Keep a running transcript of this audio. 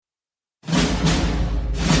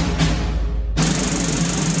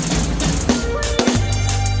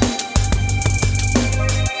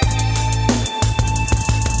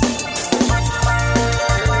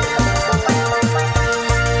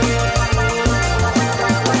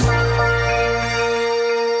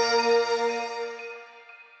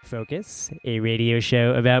Focus, a radio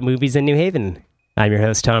show about movies in New Haven. I'm your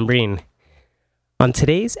host, Tom Breen. On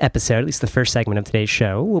today's episode, at least the first segment of today's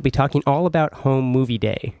show, we'll be talking all about Home Movie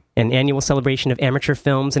Day, an annual celebration of amateur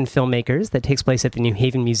films and filmmakers that takes place at the New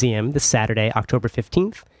Haven Museum this Saturday, October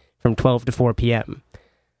 15th, from 12 to 4 p.m.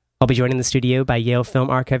 I'll be joined in the studio by Yale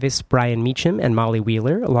film archivist Brian Meacham and Molly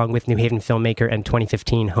Wheeler, along with New Haven filmmaker and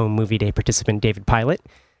 2015 Home Movie Day participant David Pilot,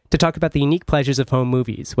 to talk about the unique pleasures of home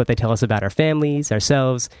movies, what they tell us about our families,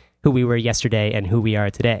 ourselves, who we were yesterday, and who we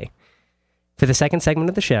are today. For the second segment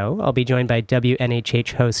of the show, I'll be joined by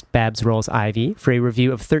WNHH host Babs Rolls-Ivy for a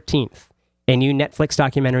review of 13th, a new Netflix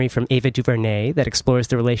documentary from Ava DuVernay that explores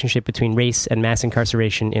the relationship between race and mass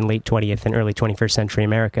incarceration in late 20th and early 21st century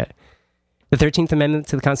America. The 13th Amendment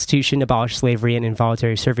to the Constitution abolished slavery and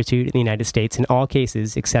involuntary servitude in the United States in all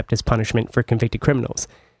cases except as punishment for convicted criminals.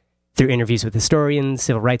 Through interviews with historians,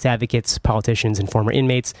 civil rights advocates, politicians, and former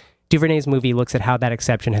inmates, DuVernay's movie looks at how that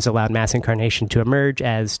exception has allowed mass incarceration to emerge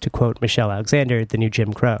as, to quote Michelle Alexander, the new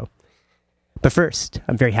Jim Crow. But first,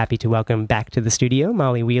 I'm very happy to welcome back to the studio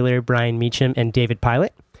Molly Wheeler, Brian Meacham, and David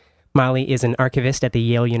Pilot. Molly is an archivist at the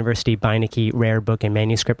Yale University Beinecke Rare Book and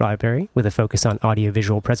Manuscript Library with a focus on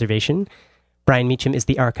audiovisual preservation. Brian Meacham is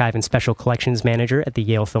the Archive and Special Collections Manager at the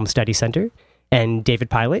Yale Film Study Center. And David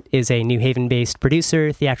Pilot is a New Haven-based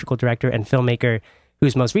producer, theatrical director, and filmmaker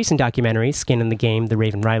whose most recent documentary, Skin in the Game, The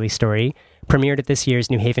Raven Riley Story, premiered at this year's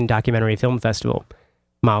New Haven Documentary Film Festival.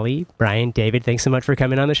 Molly, Brian, David, thanks so much for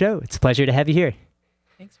coming on the show. It's a pleasure to have you here.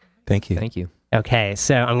 Thanks. Thank you. Thank you. Okay,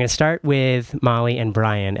 so I'm going to start with Molly and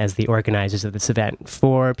Brian as the organizers of this event.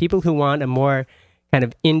 For people who want a more kind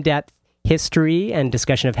of in-depth history and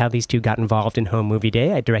discussion of how these two got involved in Home Movie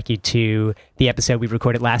Day, I direct you to the episode we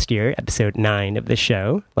recorded last year, episode 9 of this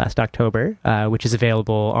show, last October, which is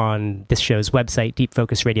available on this show's website,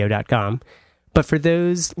 deepfocusradio.com. But for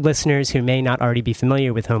those listeners who may not already be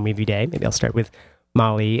familiar with Home Movie Day, maybe I'll start with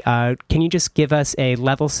Molly. Can you just give us a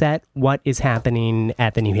level set? What is happening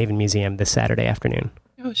at the New Haven Museum this Saturday afternoon?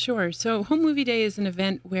 Oh, sure. So Home Movie Day is an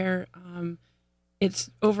event where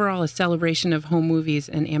it's overall a celebration of home movies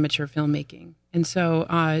and amateur filmmaking. And so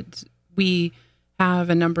we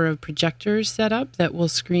have a number of projectors set up that will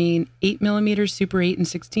screen 8mm, Super 8, and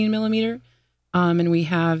 16mm. And we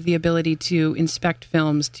have the ability to inspect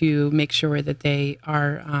films to make sure that they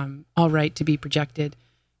are all right to be projected.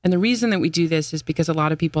 And the reason that we do this is because a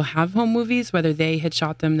lot of people have home movies, whether they had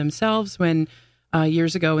shot them themselves when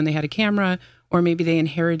years ago when they had a camera, or maybe they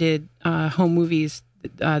inherited home movies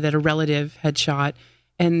that a relative had shot.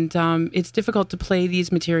 And it's difficult to play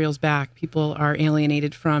these materials back. People are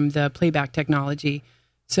alienated from the playback technology.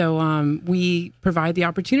 So we provide the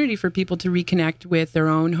opportunity for people to reconnect with their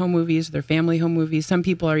own home movies, their family home movies. Some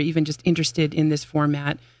people are even just interested in this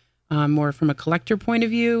format, more from a collector point of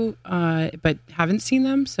view, but haven't seen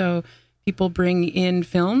them. So people bring in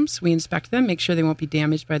films, we inspect them, make sure they won't be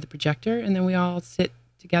damaged by the projector, and then we all sit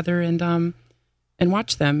together and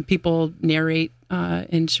watch them. People narrate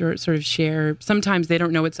and sort of share. Sometimes they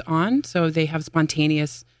don't know it's on, so they have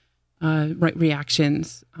spontaneous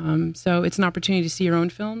reactions. So it's an opportunity to see your own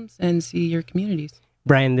films and see your communities.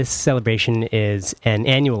 Brian, this celebration is an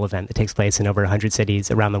annual event that takes place in over 100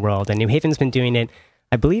 cities around the world, and New Haven's been doing it.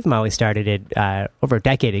 I believe Molly started it over a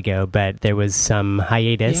decade ago, but there was some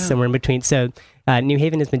hiatus somewhere in between. So New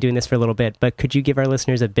Haven has been doing this for a little bit, but could you give our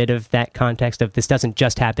listeners a bit of that context of this doesn't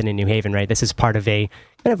just happen in New Haven, right? This is part of a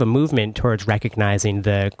kind of a movement towards recognizing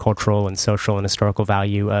the cultural and social and historical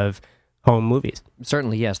value of home movies.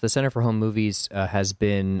 Certainly, yes. The Center for Home Movies has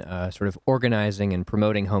been sort of organizing and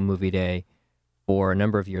promoting Home Movie Day for a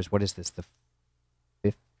number of years. What is this, the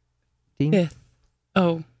 15th? Fifth.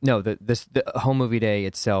 Oh. No, the Home Movie Day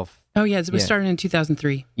itself. Oh, yeah, it was started in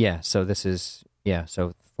 2003. Yeah, so this is,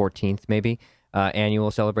 so 14th maybe,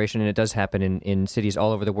 annual celebration, and it does happen in cities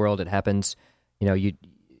all over the world. It happens,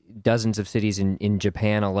 dozens of cities in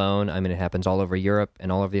Japan alone. I mean, it happens all over Europe and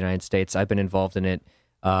all over the United States. I've been involved in it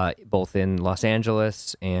both in Los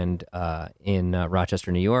Angeles and in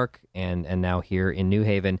Rochester, New York, and now here in New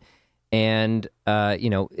Haven. And,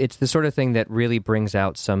 it's the sort of thing that really brings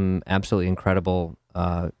out some absolutely incredible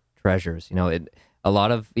treasures. A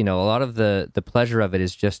lot of the pleasure of it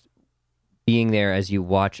is just being there as you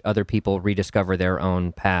watch other people rediscover their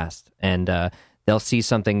own past. And they'll see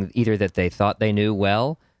something either that they thought they knew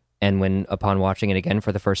well, and upon watching it again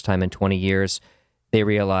for the first time in 20 years, they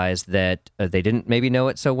realize that they didn't maybe know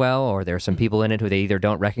it so well, or there are some people in it who they either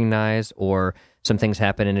don't recognize, or some things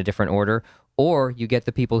happen in a different order. Or you get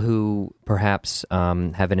the people who perhaps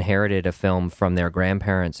have inherited a film from their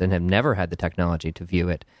grandparents and have never had the technology to view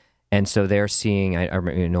it. And so they're seeing. I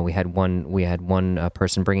remember, we had one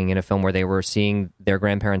person bringing in a film where they were seeing their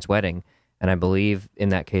grandparents' wedding, and I believe in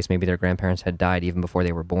that case maybe their grandparents had died even before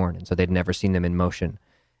they were born, and so they'd never seen them in motion.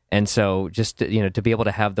 And so just to be able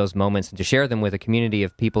to have those moments and to share them with a community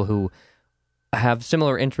of people who have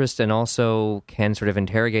similar interests and also can sort of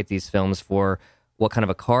interrogate these films for what kind of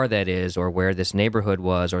a car that is, or where this neighborhood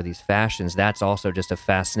was, or these fashions. That's also just a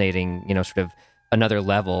fascinating, sort of another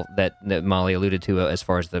level that Molly alluded to as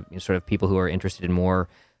far as the sort of people who are interested in more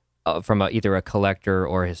from either a collector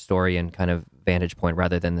or a historian kind of vantage point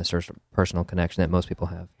rather than the sort of personal connection that most people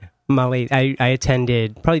have. Molly, I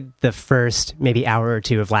attended probably the first maybe hour or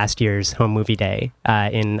two of last year's Home Movie Day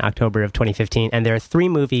in October of 2015, and there are 3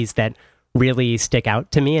 movies that really stick out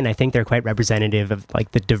to me, and I think they're quite representative of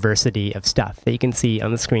like the diversity of stuff that you can see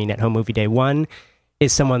on the screen at Home Movie Day. One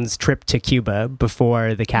is someone's trip to Cuba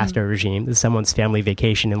before the Castro regime. This is someone's family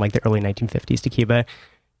vacation in like the early 1950s to Cuba.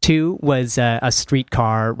 2 was a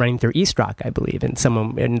streetcar running through East Rock, I believe, and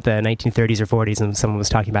someone in the 1930s or 40s, and someone was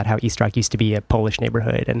talking about how East Rock used to be a Polish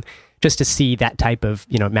neighborhood, and just to see that type of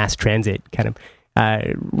mass transit kind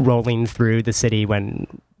of rolling through the city when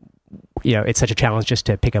it's such a challenge just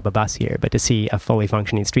to pick up a bus here, but to see a fully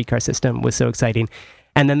functioning streetcar system was so exciting.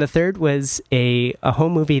 And then the third was a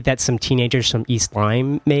home movie that some teenagers from East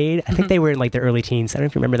Lyme made. I think they were in like their early teens. I don't know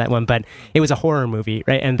if you remember that one, but it was a horror movie,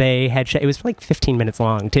 right? And they had, it was like 15 minutes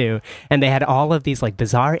long too. And they had all of these like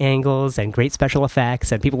bizarre angles and great special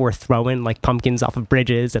effects, and people were throwing like pumpkins off of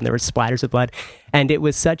bridges, and there were splatters of blood. And it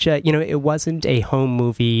was such a, it wasn't a home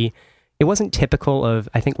movie. It wasn't typical of,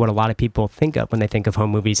 I think, what a lot of people think of when they think of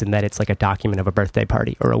home movies, and that it's like a document of a birthday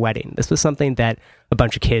party or a wedding. This was something that a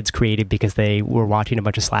bunch of kids created because they were watching a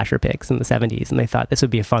bunch of slasher pics in the 70s, and they thought this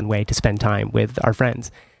would be a fun way to spend time with our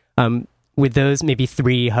friends. With those maybe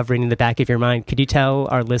 3 hovering in the back of your mind, could you tell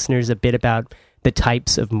our listeners a bit about the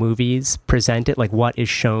types of movies presented, like what is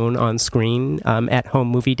shown on screen at Home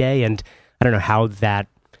Movie Day, and I don't know how that,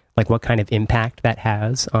 like what kind of impact that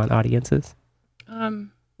has on audiences?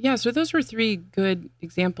 Yeah, so those were 3 good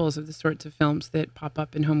examples of the sorts of films that pop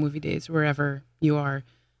up in Home Movie Days wherever you are.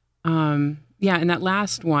 Yeah, and that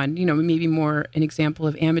last one, maybe more an example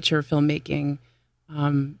of amateur filmmaking,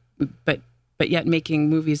 but yet making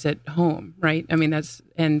movies at home, right? I mean,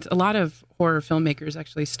 and a lot of horror filmmakers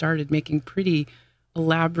actually started making pretty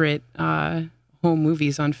elaborate home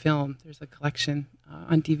movies on film. There's a collection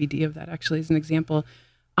on DVD of that, actually, as an example.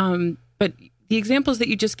 But the examples that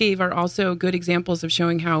you just gave are also good examples of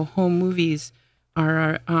showing how home movies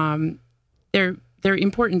are they're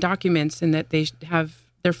important documents in that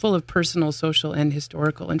they're full of personal, social, and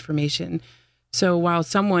historical information. So while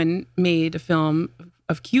someone made a film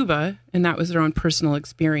of Cuba, and that was their own personal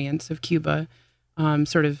experience of Cuba,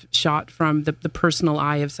 sort of shot from the personal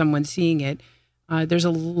eye of someone seeing it, there's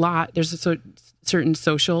a certain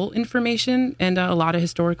social information and a lot of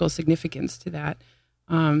historical significance to that.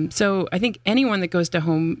 So I think anyone that goes to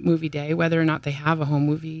Home Movie Day, whether or not they have a home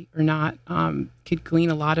movie or not, could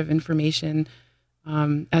glean a lot of information.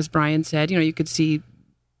 As Brian said, you could see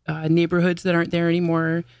neighborhoods that aren't there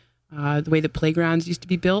anymore, the way the playgrounds used to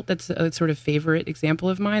be built. That's a sort of favorite example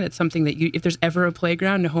of mine. That's something that if there's ever a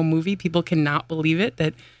playground in a home movie, people cannot believe it,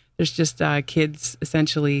 that there's just kids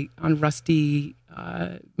essentially on rusty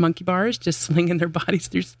monkey bars just slinging their bodies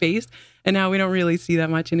through space. And now we don't really see that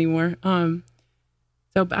much anymore.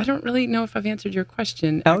 So, but I don't really know if I've answered your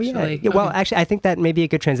question. Actually. Oh, yeah. Well, actually, I think that may be a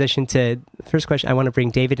good transition to the first question. I want to bring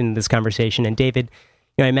David into this conversation. And David,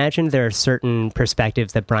 I imagine there are certain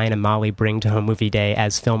perspectives that Brian and Molly bring to Home Movie Day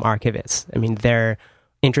as film archivists. I mean, they're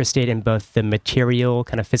interested in both the material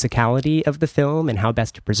kind of physicality of the film and how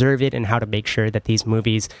best to preserve it and how to make sure that these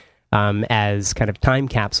movies as kind of time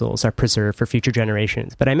capsules are preserved for future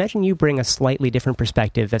generations. But I imagine you bring a slightly different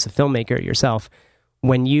perspective as a filmmaker yourself.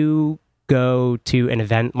 When you go to an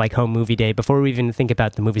event like Home Movie Day, before we even think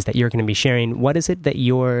about the movies that you're going to be sharing, what is it that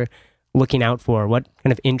you're looking out for? What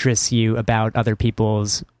kind of interests you about other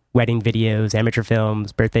people's wedding videos, amateur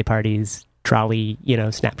films, birthday parties, trolley,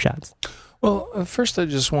 snapshots? Well, first I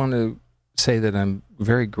just want to say that I'm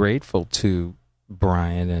very grateful to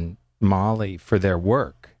Brian and Molly for their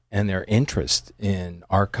work and their interest in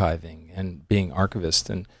archiving and being archivists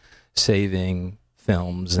and saving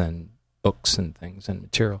films and books and things and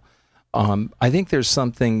material. I think there's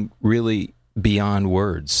something really beyond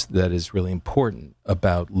words that is really important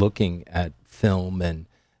about looking at film and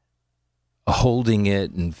holding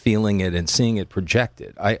it and feeling it and seeing it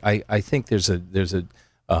projected. I think there's a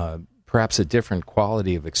perhaps a different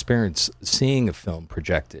quality of experience seeing a film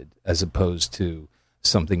projected as opposed to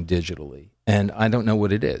something digitally. And I don't know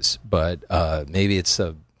what it is, but maybe it's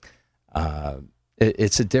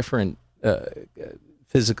it's a different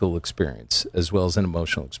physical experience as well as an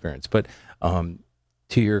emotional experience. But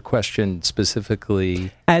to your question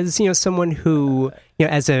specifically, as someone who,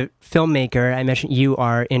 as a filmmaker, I mentioned you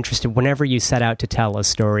are interested whenever you set out to tell a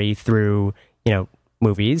story through,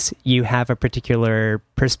 movies, you have a particular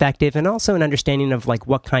perspective and also an understanding of like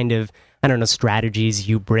what kind of, strategies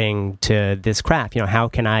you bring to this craft. How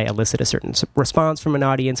can I elicit a certain response from an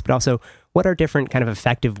audience, but also what are different kind of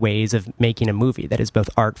effective ways of making a movie that is both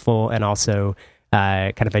artful and also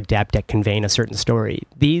kind of adept at conveying a certain story.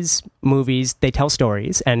 These movies, they tell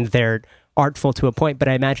stories and they're artful to a point, but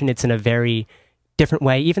I imagine it's in a very different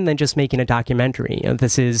way, even than just making a documentary.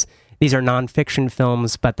 These are nonfiction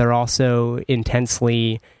films, but they're also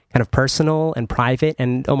intensely kind of personal and private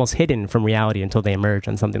and almost hidden from reality until they emerge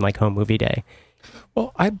on something like Home Movie Day.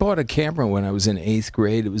 Well, I bought a camera when I was in 8th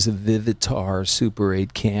grade. It was a Vivitar Super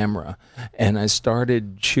 8 camera, and I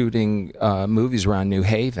started shooting movies around New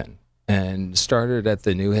Haven. And started at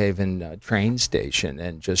the New Haven train station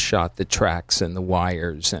and just shot the tracks and the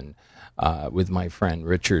wires and with my friend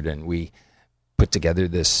Richard, and we put together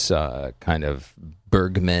this kind of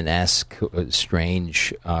Bergman-esque,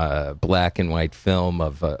 strange black and white film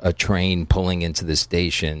of a train pulling into the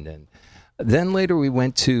station. And then later we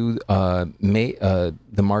went to the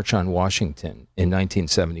March on Washington in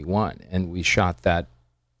 1971, and we shot that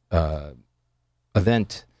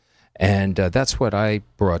event. And that's what I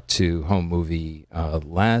brought to Home Movie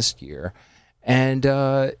last year, and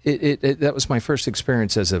that was my first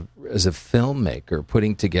experience as a filmmaker,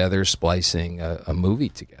 putting together, splicing a movie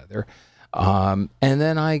together. And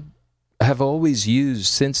then I have always used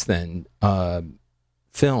since then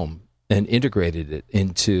film and integrated it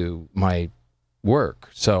into my work.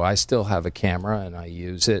 So I still have a camera, and I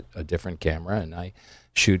use it, a different camera, and I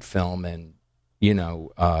shoot film and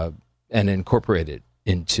and incorporate it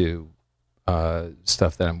into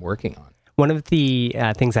stuff that I'm working on. One of the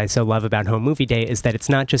things I so love about Home Movie Day is that it's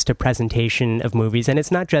not just a presentation of movies, and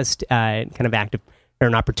it's not just kind of active or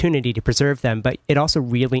an opportunity to preserve them, but it also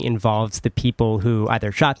really involves the people who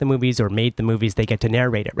either shot the movies or made the movies. They get to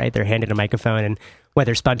narrate it, right? They're handed a microphone, and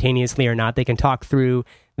whether spontaneously or not, they can talk through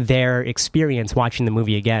their experience watching the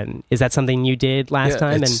movie again. Is that something you did last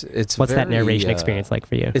time? It's what's very, that narration experience like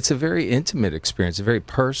for you? It's a very intimate experience, a very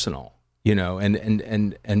personal,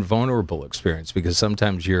 and vulnerable experience, because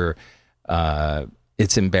sometimes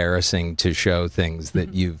it's embarrassing to show things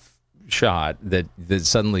that you've shot that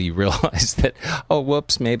suddenly you realize that, oh,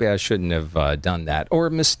 whoops, maybe I shouldn't have done that, or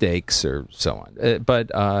mistakes or so on.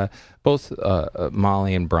 But both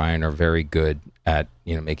Molly and Brian are very good at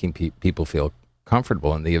making people feel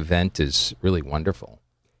comfortable, and the event is really wonderful.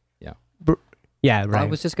 Yeah, right. I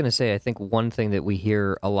was just going to say, I think one thing that we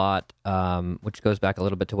hear a lot, which goes back a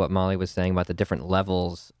little bit to what Molly was saying about the different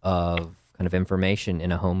levels of kind of information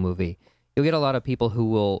in a home movie. You'll get a lot of people who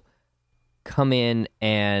will come in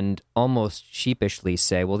and almost sheepishly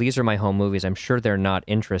say, well, these are my home movies. I'm sure they're not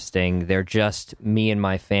interesting. They're just me and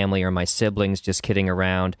my family or my siblings just kidding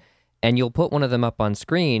around. And you'll put one of them up on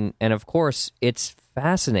screen, and of course, it's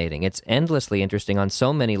fascinating. It's endlessly interesting on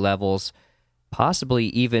so many levels, possibly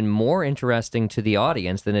even more interesting to the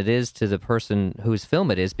audience than it is to the person whose film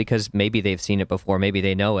it is, because maybe they've seen it before, maybe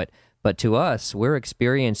they know it. But to us, we're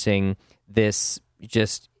experiencing this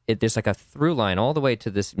there's like a through line all the way to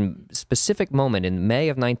this specific moment in May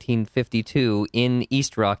of 1952 in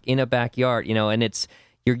East Rock, in a backyard, and it's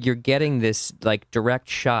you're getting this like direct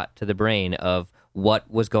shot to the brain of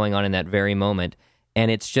what was going on in that very moment.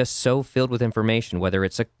 And it's just so filled with information, whether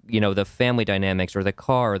it's the family dynamics or the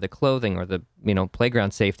car or the clothing or the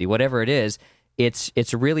playground safety, whatever it is.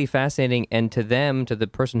 It's really fascinating. And to the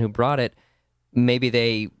person who brought it, maybe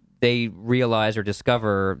they realize or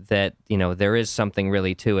discover that there is something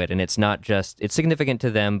really to it, and it's not just it's significant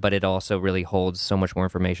to them, but it also really holds so much more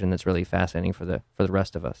information that's really fascinating for the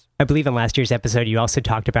rest of us. I believe in last year's episode you also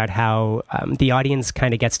talked about how the audience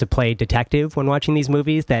kind of gets to play detective when watching these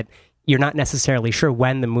movies, that you're not necessarily sure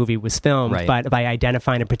when the movie was filmed, right, but by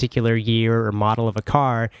identifying a particular year or model of a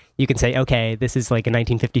car, you can say, okay, this is like a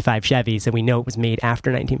 1955 Chevy, so we know it was made after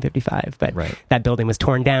 1955, but right, that building was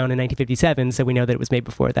torn down in 1957, so we know that it was made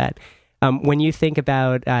before that. When you think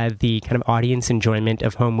about the kind of audience enjoyment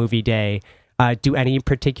of Home Movie Day, do any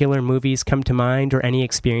particular movies come to mind, or any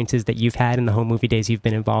experiences that you've had in the Home Movie Days you've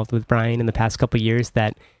been involved with, Brian, in the past couple of years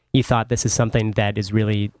that you thought this is something that is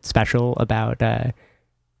really special about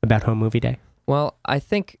Home Movie Day? Well, I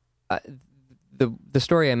think the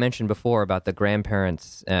story I mentioned before about the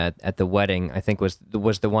grandparents at the wedding, I think was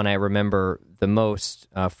the one I remember the most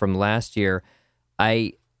from last year.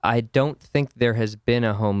 I don't think there has been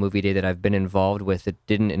a home movie day that I've been involved with that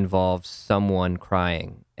didn't involve someone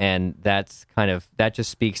crying, and that just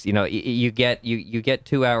speaks. You get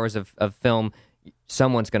 2 hours of film.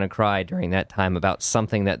 Someone's going to cry during that time about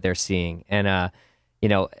something that they're seeing, and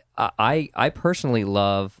I personally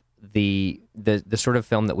love the sort of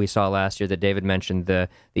film that we saw last year that David mentioned, the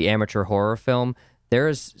amateur horror film. There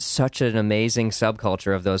is such an amazing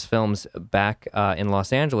subculture of those films back in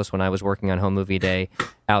Los Angeles when I was working on Home Movie Day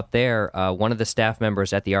out there. One of the staff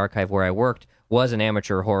members at the archive where I worked was an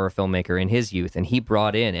amateur horror filmmaker in his youth, and he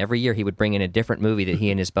brought in, every year he would bring in a different movie that he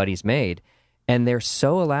and his buddies made. And they're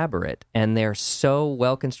so elaborate, and they're so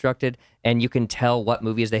well-constructed, and you can tell what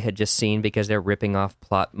movies they had just seen because they're ripping off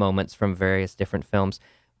plot moments from various different films.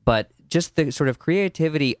 But just the sort of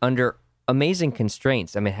creativity under amazing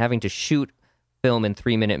constraints. I mean, having to shoot film in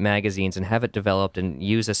 3-minute magazines and have it developed and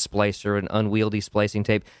use a splicer, an unwieldy splicing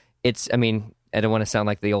tape. I don't want to sound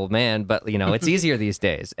like the old man, but it's easier these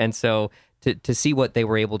days. And so to see what they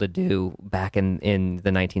were able to do back in the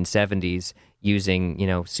 1970s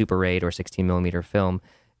using, Super 8 or 16 millimeter film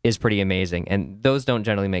is pretty amazing. And those don't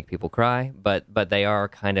generally make people cry, but they are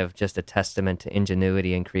kind of just a testament to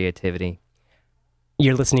ingenuity and creativity.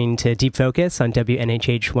 You're listening to Deep Focus on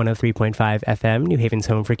WNHH 103.5 FM, New Haven's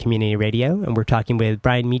home for community radio, and we're talking with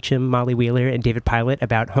Brian Meacham, Molly Wheeler, and David Pilot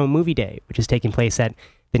about Home Movie Day, which is taking place at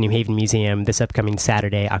the New Haven Museum this upcoming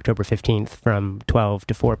Saturday, October 15th, from 12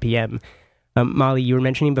 to 4 p.m. Molly, you were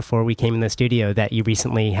mentioning before we came in the studio that you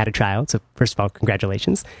recently had a child, so first of all,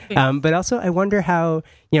 congratulations. But also, I wonder how,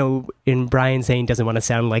 in Brian saying doesn't want to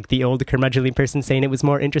sound like the old curmudgeonly person saying it was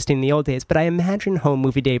more interesting in the old days, but I imagine Home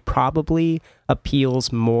Movie Day probably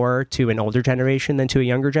appeals more to an older generation than to a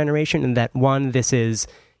younger generation, and that one, this is,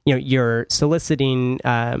 you're soliciting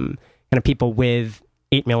kind of people with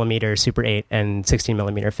 8mm, Super 8, and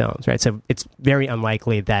 16mm films, right? So it's very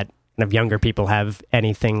unlikely that of younger people have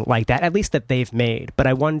anything like that, at least that they've made. But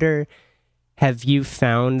I wonder, have you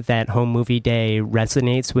found that Home Movie Day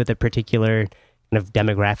resonates with a particular kind of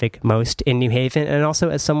demographic most in New Haven? And also,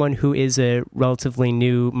 as someone who is a relatively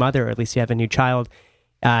new mother, or at least you have a new child,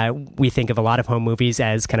 we think of a lot of home movies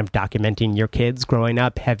as kind of documenting your kids growing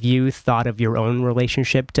up. Have you thought of your own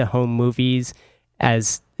relationship to home movies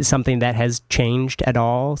as something that has changed at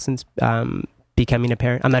all since becoming a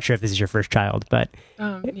parent? I'm not sure if this is your first child, but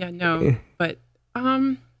gosh,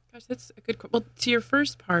 that's a good question. Well, to your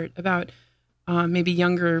first part about maybe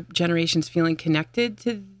younger generations feeling connected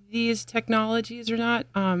to these technologies or not.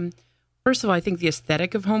 First of all, I think the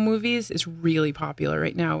aesthetic of home movies is really popular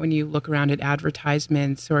right now when you look around at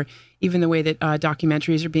advertisements or even the way that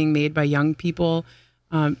documentaries are being made by young people.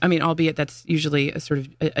 Albeit that's usually a sort of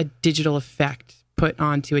a digital effect put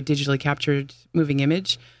onto a digitally captured moving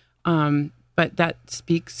image. But that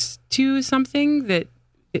speaks to something that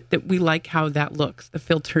we like how that looks. The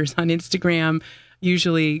filters on Instagram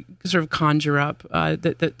usually sort of conjure up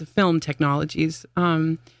the film technologies.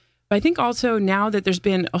 But I think also now that there's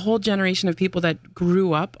been a whole generation of people that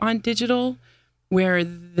grew up on digital, where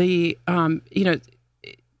they were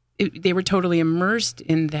totally immersed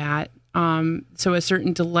in that. So a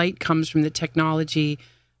certain delight comes from the technology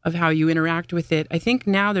of how you interact with it. I think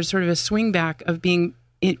now there's sort of a swing back of being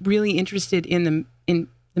really interested in the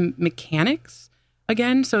mechanics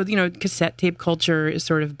again. So, cassette tape culture is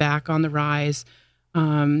sort of back on the rise.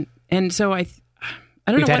 And so I don't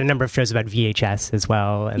know. We've had a number of shows about VHS as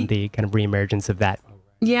well and the kind of reemergence of that.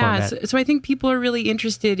 Yeah. So I think people are really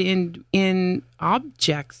interested in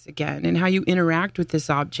objects again and how you interact with this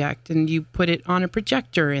object, and you put it on a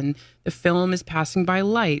projector and the film is passing by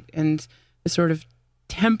light and the sort of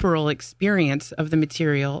temporal experience of the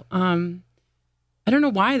material. I don't know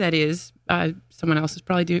why that is. Someone else is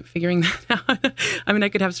probably figuring that out. I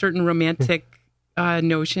could have certain romantic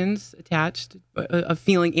notions attached of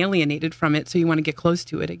feeling alienated from it, so you want to get close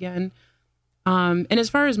to it again. And as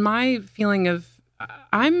far as my feeling of,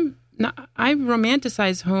 I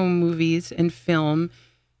romanticize home movies and film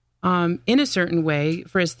in a certain way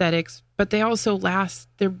for aesthetics, but they also last.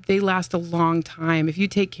 They last a long time. If you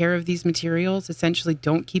take care of these materials, essentially,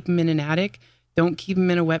 don't keep them in an attic, don't keep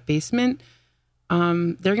them in a wet basement.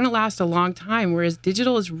 They're going to last a long time, whereas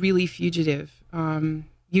digital is really fugitive.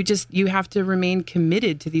 You have to remain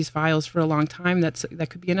committed to these files for a long time. That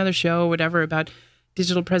could be another show, whatever, about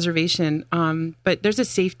digital preservation. But there's a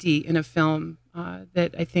safety in a film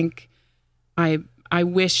that I think I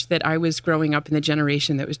wish that I was growing up in the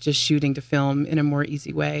generation that was just shooting to film in a more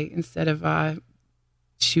easy way instead of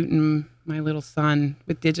shooting my little son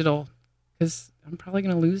with digital, because I'm probably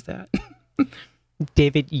going to lose that.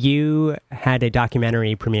 David, you had a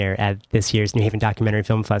documentary premiere at this year's New Haven Documentary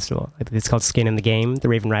Film Festival. I believe it's called Skin in the Game, the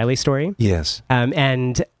Raven Riley story. Yes.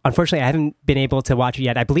 And unfortunately, I haven't been able to watch it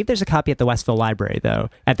yet. I believe there's a copy at the Westville Library, though,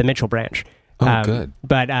 at the Mitchell branch. Oh, good.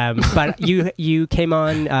 But you came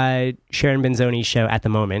on Sharon Benzoni's show At the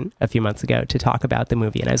Moment a few months ago to talk about the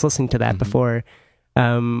movie, and I was listening to that before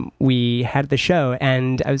we had the show,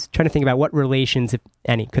 and I was trying to think about what relations, if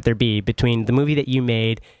any, could there be between the movie that you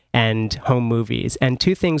made and home movies. And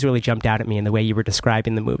two things really jumped out at me in the way you were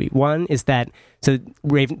describing the movie. One is that, so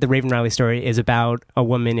the Raven Riley story is about a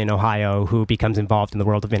woman in Ohio who becomes involved in the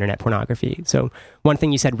world of internet pornography. So one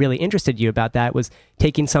thing you said really interested you about that was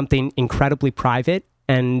taking something incredibly private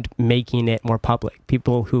and making it more public.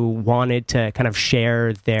 People who wanted to kind of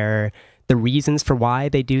share the reasons for why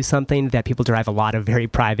they do something that people derive a lot of very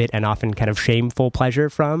private and often kind of shameful pleasure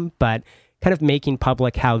from, but kind of making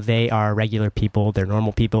public how they are regular people, they're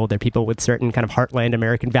normal people, they're people with certain kind of heartland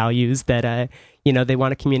American values that, they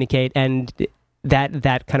want to communicate. And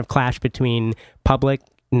that kind of clash between public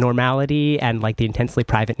normality and like the intensely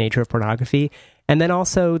private nature of pornography. And then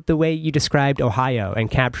also the way you described Ohio and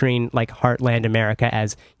capturing like heartland America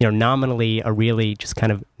as, nominally a really just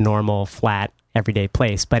kind of normal, flat, everyday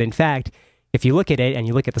place. But in fact, if you look at it and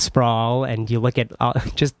you look at the sprawl and you look at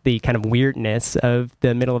just the kind of weirdness of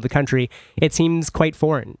the middle of the country, it seems quite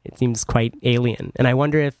foreign. It seems quite alien. And I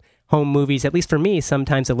wonder if home movies, at least for me,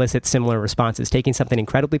 sometimes elicit similar responses, taking something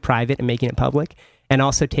incredibly private and making it public, and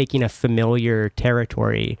also taking a familiar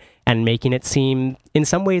territory and making it seem, in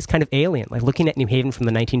some ways, kind of alien. Like looking at New Haven from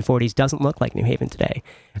the 1940s doesn't look like New Haven today.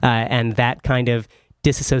 And that kind of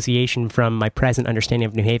disassociation from my present understanding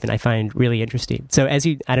of New Haven I find really interesting. So I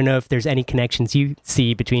don't know if there's any connections you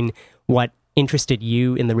see between what interested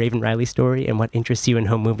you in the Raven Riley story and what interests you in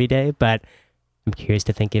Home Movie Day, but I'm curious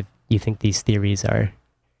to think if you think these theories are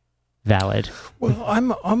valid. Well,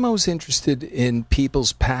 I'm almost interested in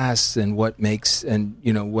people's pasts and what makes them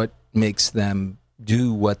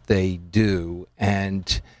do what they do,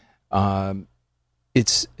 and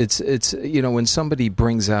it's when somebody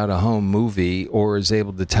brings out a home movie or is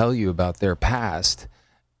able to tell you about their past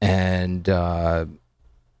and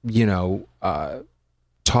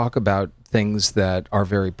talk about things that are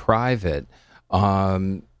very private,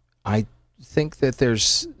 I think that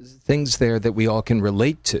there's things there that we all can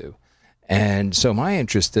relate to. And so my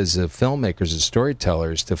interest as a filmmaker, as a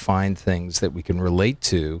storyteller, is to find things that we can relate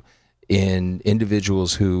to in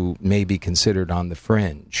individuals who may be considered on the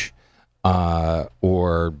fringe.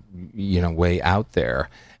 Or way out there.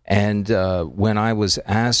 And when I was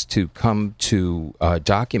asked to come to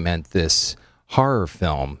document this horror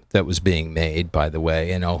film that was being made, by the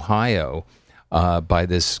way, in Ohio by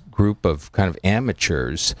this group of kind of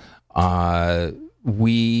amateurs,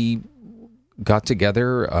 we got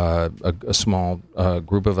together, a small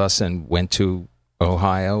group of us, and went to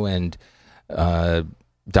Ohio and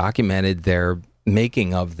documented their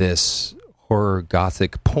making of this horror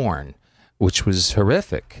gothic porn, which was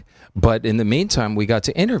horrific. But in the meantime, we got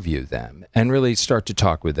to interview them and really start to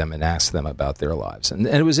talk with them and ask them about their lives. And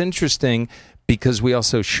it was interesting because we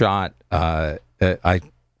also shot, I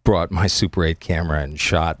brought my Super 8 camera and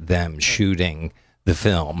shot them shooting the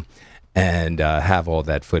film and have all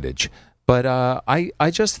that footage. But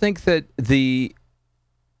I just think that the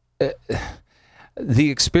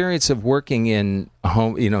experience of working in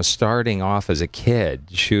home, starting off as a kid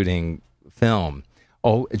shooting film,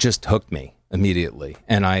 it just hooked me immediately.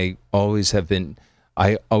 And I always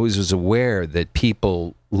was aware that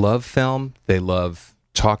people love film, they love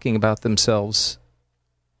talking about themselves,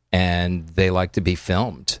 and they like to be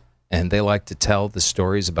filmed, and they like to tell the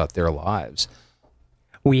stories about their lives.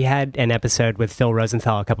 We had an episode with Phil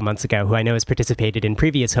Rosenthal a couple months ago, who I know has participated in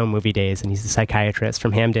previous Home Movie Days, and he's a psychiatrist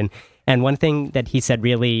from Hamden. And one thing that he said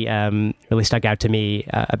really stuck out to me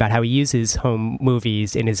about how he uses home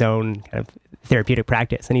movies in his own kind of therapeutic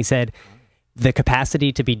practice. And he said, the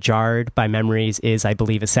capacity to be jarred by memories is, I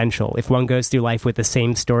believe, essential. If one goes through life with the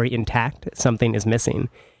same story intact, something is missing.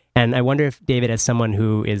 And I wonder if, David, as someone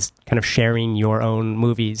who is kind of sharing your own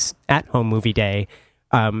movies at Home Movie Day,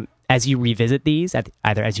 as you revisit these,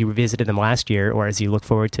 either as you revisited them last year or as you look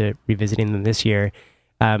forward to revisiting them this year,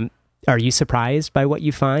 are you surprised by what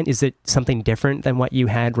you find? Is it something different than what you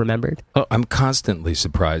had remembered? Oh, I'm constantly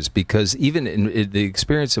surprised because even in the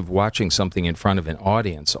experience of watching something in front of an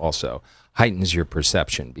audience also heightens your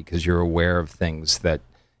perception because you're aware of things that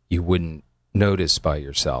you wouldn't notice by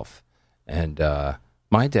yourself. And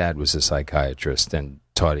my dad was a psychiatrist and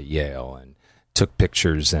taught at Yale and took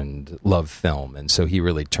pictures and loved film, and so he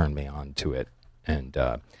really turned me on to it, and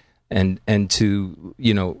to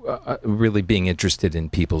really being interested in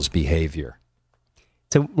people's behavior.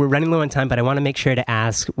 So we're running low on time, but I want to make sure to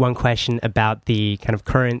ask one question about the kind of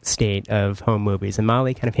current state of home movies. And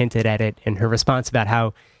Molly kind of hinted at it in her response about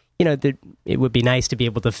how, it would be nice to be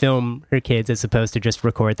able to film her kids as opposed to just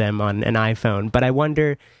record them on an iPhone. But I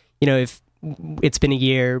wonder, if it's been a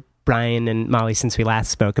year, Brian and Molly, since we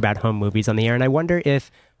last spoke about home movies on the air, and I wonder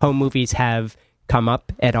if home movies have come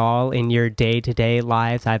up at all in your day-to-day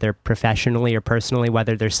lives, either professionally or personally,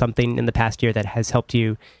 whether there's something in the past year that has helped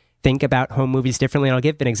you think about home movies differently. And I'll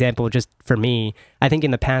give an example just for me. I think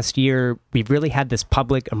in the past year, we've really had this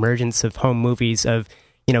public emergence of home movies of,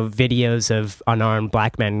 videos of unarmed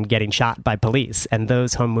black men getting shot by police. And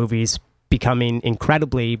those home movies becoming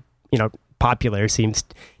incredibly, popular seems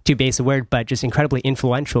too base a word, but just incredibly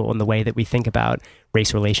influential in the way that we think about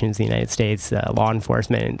race relations in the United States, law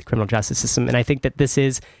enforcement, and the criminal justice system. And I think that this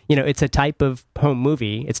is, it's a type of home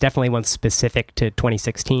movie. It's definitely one specific to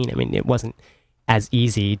 2016. I mean, it wasn't as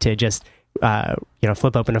easy to just,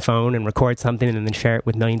 flip open a phone and record something and then share it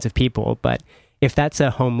with millions of people. But if that's a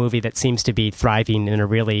home movie that seems to be thriving in a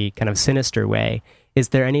really kind of sinister way, is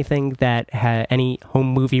there anything that any home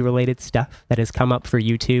movie related stuff that has come up for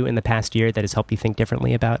you two in the past year that has helped you think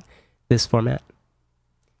differently about this format?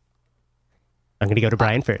 I'm going to go to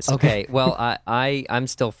Brian first. Okay. Well, I'm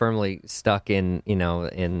still firmly stuck in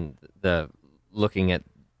the looking at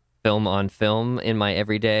film on film in my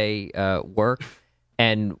everyday work.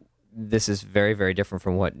 And this is very, very different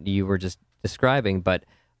from what you were just describing. But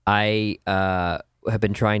I have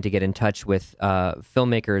been trying to get in touch with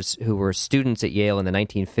filmmakers who were students at Yale in the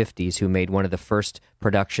 1950s who made one of the first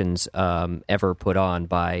productions ever put on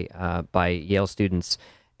by Yale students.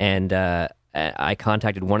 And I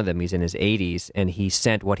contacted one of them. He's in his 80s, and he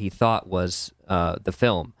sent what he thought was the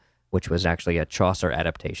film, which was actually a Chaucer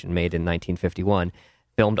adaptation made in 1951,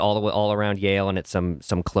 filmed all around Yale and at some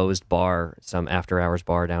closed bar, some after-hours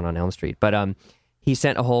bar down on Elm Street. But he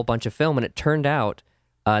sent a whole bunch of film, and it turned out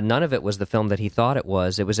none of it was the film that he thought it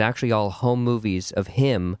was. It was actually all home movies of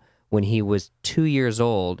him when he was 2 years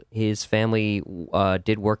old. His family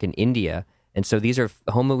did work in India, and so these are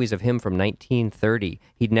home movies of him from 1930.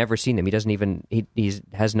 He'd never seen them. He doesn't even, he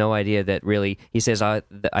has no idea that really, he says,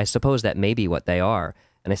 I suppose that may be what they are.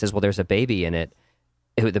 And I says, well, there's a baby in it.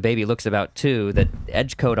 The baby looks about 2. The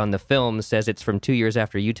edge code on the film says it's from 2 years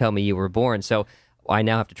after you tell me you were born. So I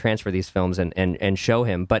now have to transfer these films and show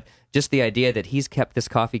him. But just the idea that he's kept this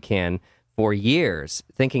coffee can for years,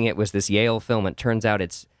 thinking it was this Yale film, it turns out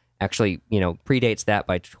it's actually, predates that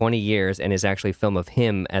by 20 years and is actually a film of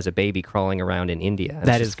him as a baby crawling around in India.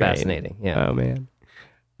 That is fascinating. Yeah. Oh,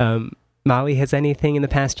 man. Molly, has anything in the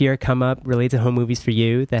past year come up related to home movies for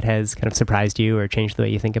you that has kind of surprised you or changed the way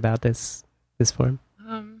you think about this form?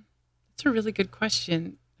 That's a really good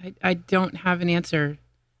question. I don't have an answer.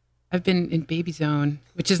 I've been in Baby Zone,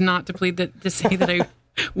 which is not to plead to say that I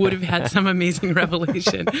would have had some amazing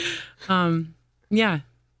revelation. No.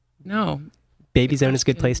 Baby Zone is a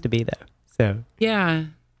good place to be, though. So yeah,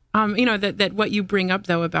 that what you bring up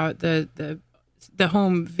though about the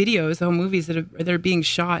home videos, the home movies that are being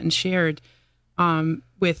shot and shared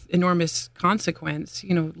with enormous consequence.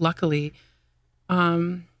 Luckily,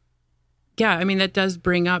 that does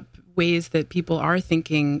bring up ways that people are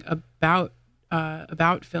thinking about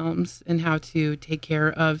films and how to take care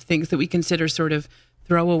of things that we consider sort of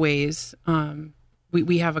throwaways.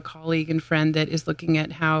 We have a colleague and friend that is looking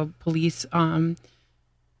at how police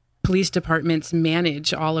departments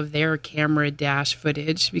manage all of their camera dash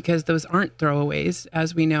footage, because those aren't throwaways,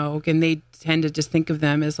 as we know, and they tend to just think of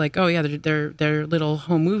them as like, oh yeah, they're little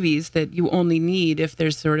home movies that you only need if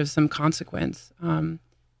there's sort of some consequence.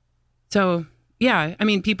 So yeah,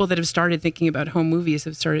 people that have started thinking about home movies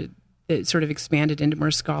have sort of expanded into more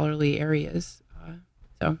scholarly areas.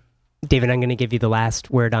 David, I'm going to give you the last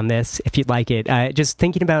word on this, if you'd like it. Just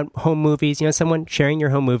thinking about home movies, someone sharing your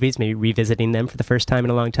home movies, maybe revisiting them for the first time in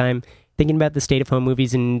a long time, thinking about the state of home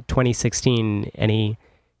movies in 2016. Any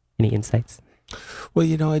insights?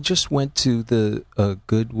 Well, I just went to the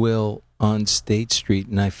Goodwill on State Street,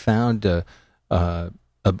 and I found a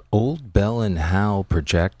old Bell and Howell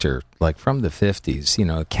projector, like from the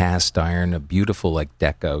 50s, a cast iron, a beautiful like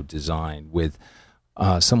deco design with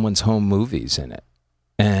someone's home movies in it.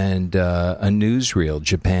 And a newsreel,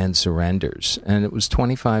 Japan Surrenders. And it was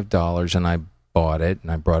 $25, and I bought it,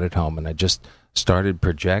 and I brought it home, and I just started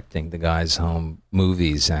projecting the guy's home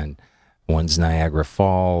movies. And one's Niagara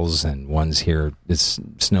Falls, and one's here, it's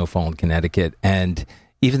Snowfall in Connecticut. And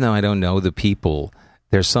even though I don't know the people,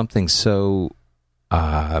 there's something so,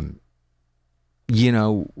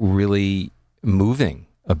 really moving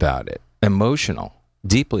about it. Emotional,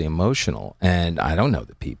 deeply emotional. And I don't know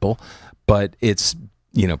the people, but it's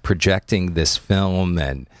projecting this film,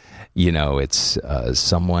 and it's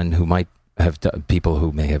someone who might have people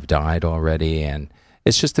who may have died already, and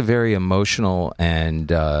it's just a very emotional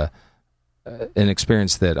and an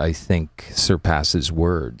experience that I think surpasses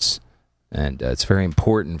words, and it's very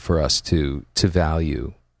important for us to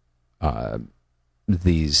value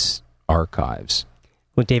these archives.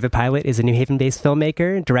 Well, David Pilot is a New Haven-based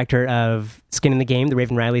filmmaker, director of Skin in the Game, The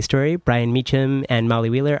Raven Riley Story. Brian Meacham and Molly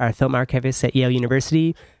Wheeler are film archivists at Yale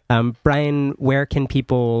University. Brian, where can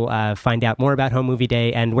people find out more about Home Movie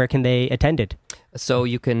Day, and where can they attend it? So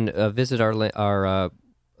you can visit our a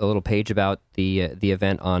little page about the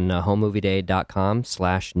event on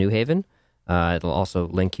homemovieday.com/New Haven. It'll also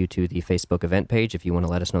link you to the Facebook event page if you want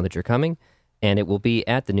to let us know that you're coming. And it will be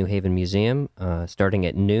at the New Haven Museum starting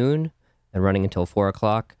at noon and running until 4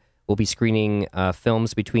 o'clock. We'll be screening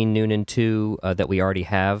films between noon and 2 that we already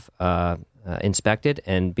have inspected,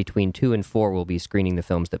 and between 2 and 4 we'll be screening the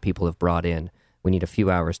films that people have brought in. We need a few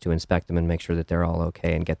hours to inspect them and make sure that they're all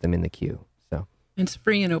okay and get them in the queue. So it's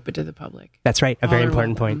free and open to the public. That's right, a very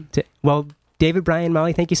important point. Well, David, Brian,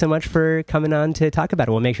 Molly, thank you so much for coming on to talk about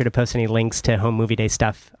it. We'll make sure to post any links to Home Movie Day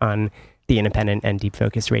stuff on the Independent and Deep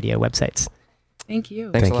Focus Radio websites. Thank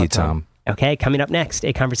you. Thanks a Thank lot, you, Tom. Okay, coming up next,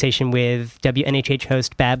 a conversation with WNHH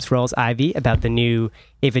host Babs Rawls-Ivy about the new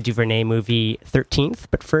Ava DuVernay movie 13th.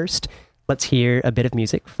 But first, let's hear a bit of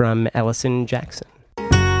music from Ellison Jackson.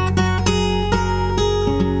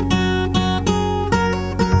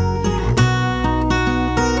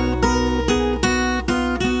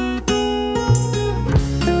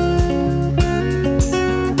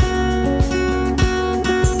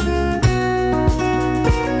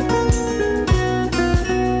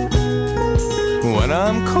 When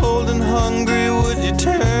I'm cold and hungry, would you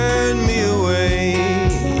turn me away?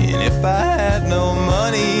 And if I had no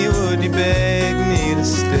money, would you beg me to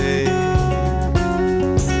stay?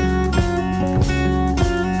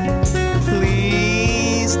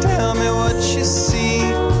 Please tell me what you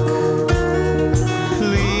seek.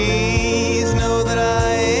 Please know that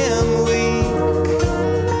I am weak.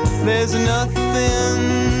 There's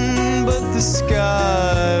nothing but the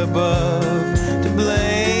sky above to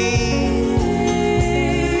blame.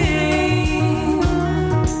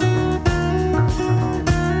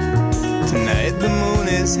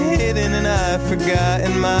 Is hidden and I've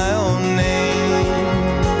forgotten my own name.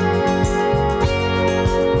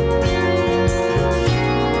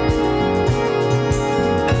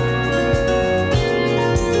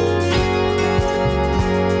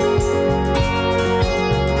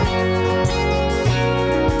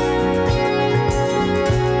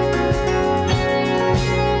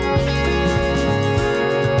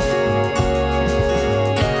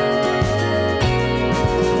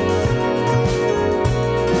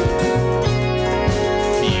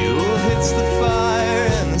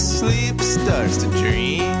 Starts to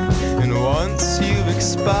dream, and once you've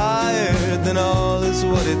expired, then all is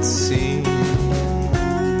what it seems.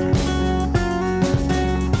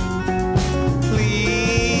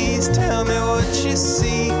 Please tell me what you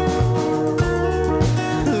see.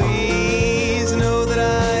 Please know that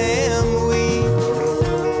I am weak.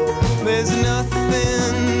 There's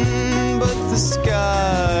nothing but the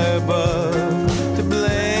sky above to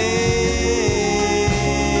blame.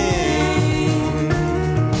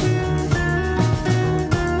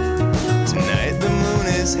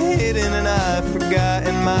 Hidden and I've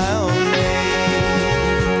forgotten my own name.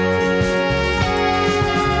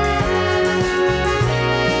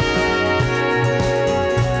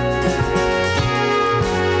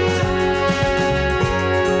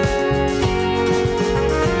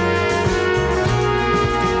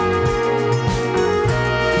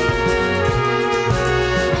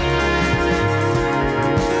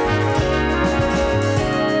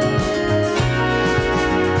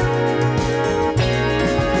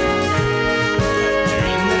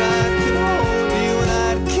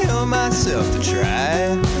 To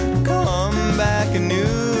try, come back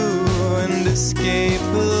anew and escape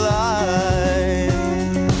the light.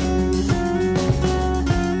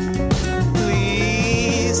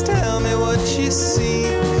 Please tell me what you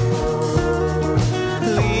seek.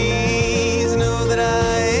 Please know that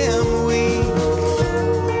I am weak.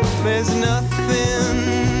 There's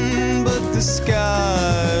nothing but the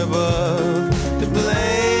sky above to blame.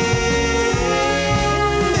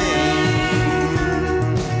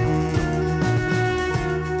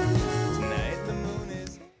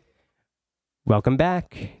 Welcome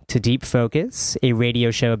back to Deep Focus, a radio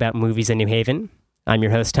show about movies in New Haven. I'm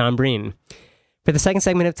your host, Tom Breen. For the second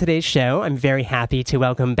segment of today's show, I'm very happy to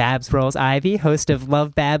welcome Babs Rawls-Ivy, host of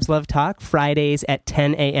Love Babs Love Talk, Fridays at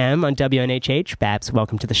 10 a.m. on WNHH. Babs,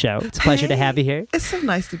 welcome to the show. It's a pleasure to have you here. It's so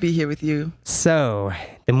nice to be here with you. So,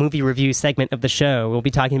 the movie review segment of the show, we'll be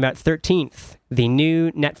talking about 13th, the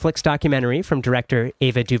new Netflix documentary from director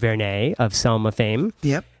Ava DuVernay of Selma fame.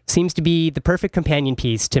 Yep. Seems to be the perfect companion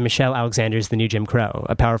piece to Michelle Alexander's The New Jim Crow,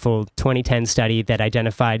 a powerful 2010 study that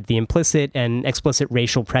identified the implicit and explicit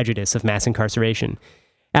racial prejudice of mass incarceration.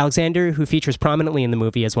 Alexander, who features prominently in the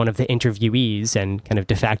movie as one of the interviewees and kind of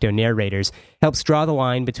de facto narrators, helps draw the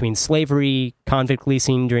line between slavery, convict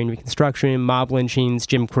leasing during Reconstruction, mob lynchings,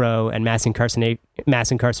 Jim Crow, and mass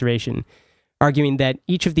incarceration, arguing that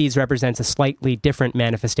each of these represents a slightly different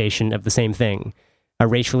manifestation of the same thing. A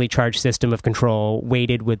racially charged system of control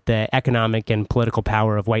weighted with the economic and political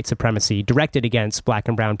power of white supremacy directed against black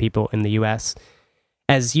and brown people in the U.S.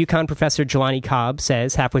 As UConn professor Jelani Cobb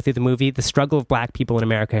says halfway through the movie, the struggle of black people in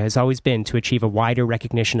America has always been to achieve a wider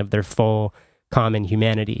recognition of their full, common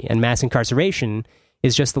humanity, and mass incarceration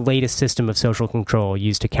is just the latest system of social control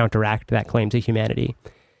used to counteract that claim to humanity.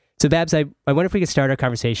 So, Babs, I wonder if we could start our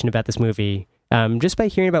conversation about this movie just by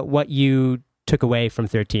hearing about what you took away from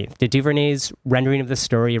 13th. Did DuVernay's rendering of the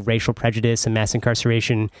story of racial prejudice and mass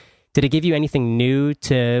incarceration, did it give you anything new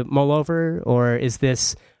to mull over, or is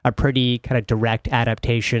this a pretty kind of direct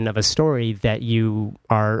adaptation of a story that you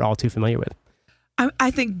are all too familiar with?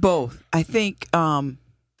 I think both. I think,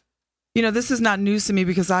 this is not news to me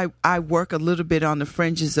because I work a little bit on the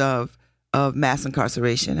fringes of mass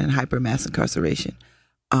incarceration and hyper mass incarceration.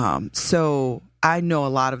 So I know a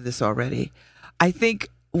lot of this already. I think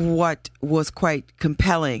what was quite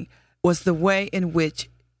compelling was the way in which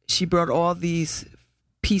she brought all these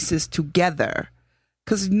pieces together.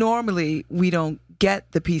 Because normally we don't get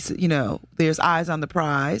the pieces, there's Eyes on the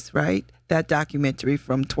Prize, right? That documentary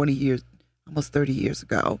from 20 years, almost 30 years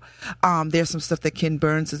ago. There's some stuff that Ken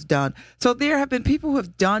Burns has done. So there have been people who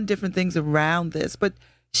have done different things around this, but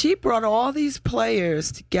she brought all these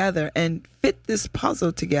players together and fit this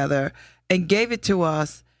puzzle together and gave it to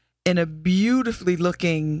us in a beautifully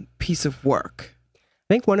looking piece of work.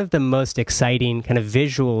 I think one of the most exciting, kind of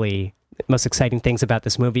visually, most exciting things about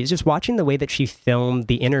this movie is just watching the way that she filmed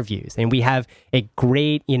the interviews. And we have a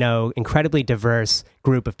great, incredibly diverse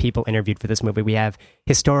group of people interviewed for this movie. We have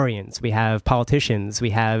historians, we have politicians,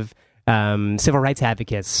 we have civil rights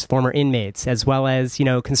advocates, former inmates, as well as,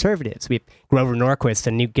 conservatives. We have Grover Norquist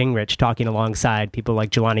and Newt Gingrich talking alongside people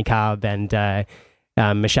like Jelani Cobb and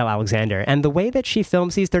Michelle Alexander. And the way that she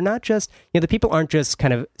films these, they're not just, the people aren't just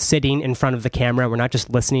kind of sitting in front of the camera. We're not just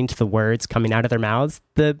listening to the words coming out of their mouths.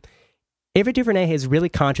 Ava DuVernay is really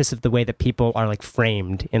conscious of the way that people are like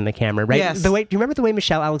framed in the camera, right? Yes. Do you remember the way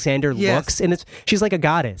Michelle Alexander looks? And she's like a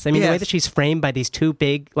goddess. I mean, the way that she's framed by these two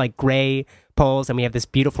big, like gray poles, and we have this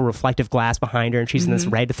beautiful reflective glass behind her, and she's in this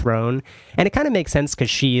red throne. And it kind of makes sense because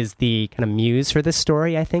she is the kind of muse for this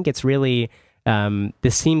story. I think it's really,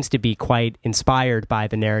 this seems to be quite inspired by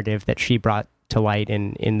the narrative that she brought to light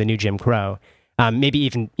in The New Jim Crow. Maybe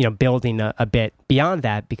even, building a bit beyond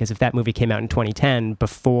that, because if that movie came out in 2010,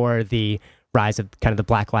 before the rise of kind of the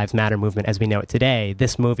Black Lives Matter movement as we know it today,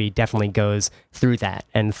 this movie definitely goes through that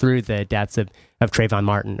and through the deaths of Trayvon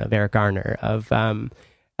Martin, of Eric Garner, of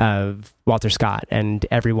Walter Scott, and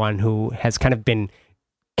everyone who has kind of been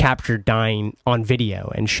captured dying on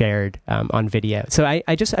video and shared on video. So I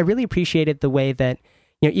really appreciated the way that,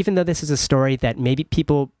 even though this is a story that maybe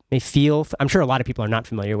people may feel, I'm sure a lot of people are not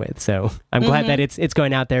familiar with, so I'm glad that it's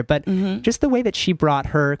going out there, but just the way that she brought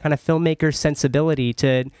her kind of filmmaker sensibility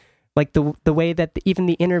to, like, the way that even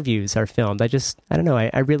the interviews are filmed. I don't know,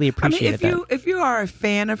 I really appreciated that. If you are a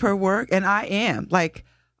fan of her work, and I am, like,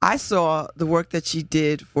 I saw the work that she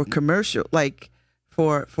did for commercial, like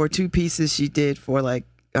for two pieces she did for like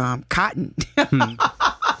cotton.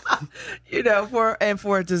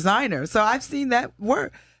 For a designer. So I've seen that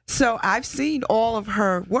work. So I've seen all of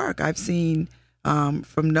her work. I've seen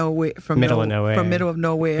from Middle of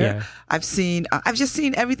Nowhere. Yeah. I've just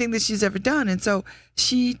seen everything that she's ever done. And so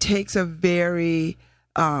she takes a very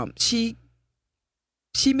she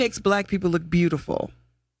makes Black people look beautiful.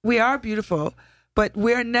 We are beautiful, but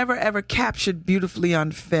we're never ever captured beautifully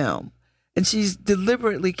on film. And she's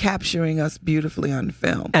deliberately capturing us beautifully on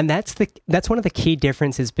film. And that's one of the key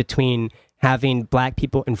differences between having Black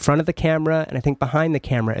people in front of the camera and I think behind the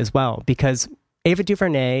camera as well. Because Ava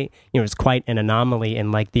DuVernay, is quite an anomaly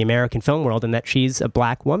in like the American film world in that she's a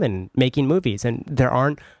Black woman making movies. And there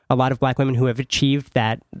aren't a lot of Black women who have achieved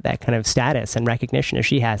that kind of status and recognition as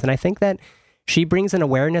she has. And I think that she brings an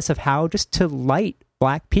awareness of how just to light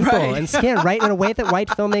black people, Right. and right in a way that white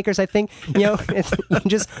filmmakers, I think, you can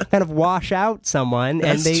just kind of wash out someone and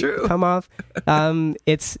That's they true. come off.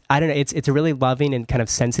 It's I don't know. It's a really loving and kind of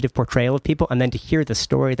sensitive portrayal of people, and then to hear the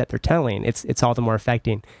story that they're telling, it's all the more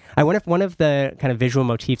affecting. I wonder if one of the kind of visual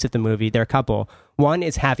motifs of the movie, there are a couple. One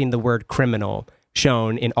is having the word criminal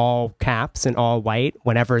shown in all caps and all white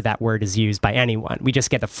whenever that word is used by anyone. We just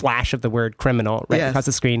get a flash of the word criminal right Yes. across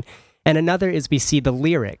the screen. And another is we see the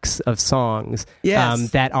lyrics of songs Yes.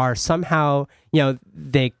 that are somehow,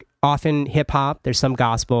 they often hip hop, there's some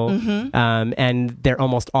gospel, and they're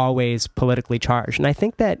almost always politically charged. And I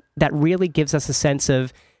think that really gives us a sense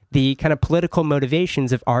of the kind of political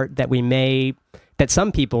motivations of art that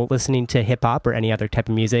some people listening to hip hop or any other type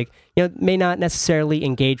of music, may not necessarily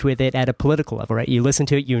engage with it at a political level, right? You listen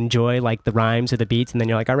to it, you enjoy like the rhymes or the beats, and then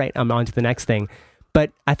you're like, all right, I'm on to the next thing.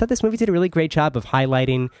 But I thought this movie did a really great job of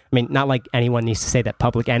highlighting, not like anyone needs to say that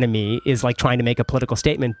Public Enemy is like trying to make a political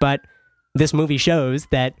statement, but this movie shows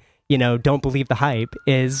that, Don't Believe the Hype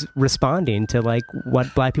is responding to like what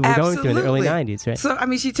black people were going through in the early Absolutely. 90s, right?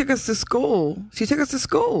 So she took us to school. She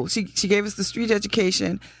gave us the street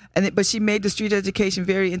education, but she made the street education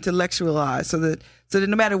very intellectualized, so that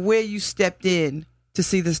no matter where you stepped in to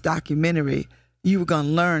see this documentary, you were going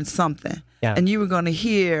to learn something, Yeah. and you were going to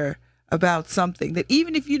hear about something that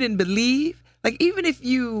even if you didn't believe, like even if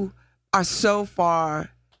you are just so far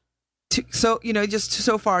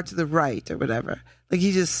to the right or whatever, like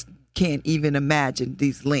you just can't even imagine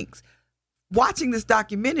these links. Watching this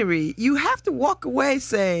documentary, you have to walk away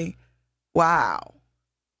saying, wow.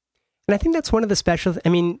 And I think that's one of the special.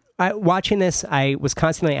 Watching this, I was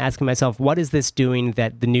constantly asking myself, what is this doing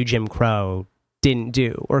that the new Jim Crow didn't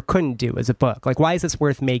do or couldn't do as a book? Like, why is this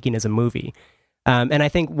worth making as a movie? And I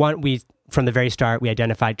think from the very start, we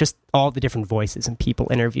identified just all the different voices and people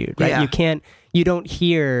interviewed, right? Yeah. You don't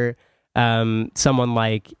hear someone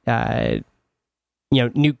like,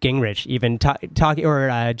 Newt Gingrich even talking, or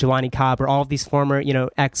Jelani Cobb, or all of these former,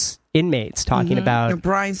 ex-inmates talking about And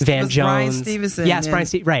Brian Jones. Stevenson. Yes, and- Brian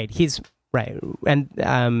Stevenson. Right. He's right.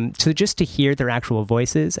 And so just to hear their actual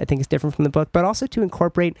voices, I think is different from the book, but also to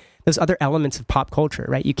incorporate those other elements of pop culture,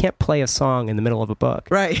 right? You can't play a song in the middle of a book,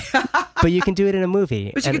 Right. but you can do it in a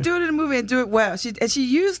movie. But you could do it in a movie and do it well. She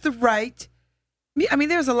used the right.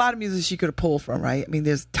 There's a lot of music she could have pulled from, right?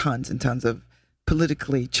 There's tons and tons of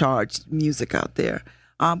politically charged music out there.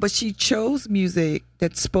 But she chose music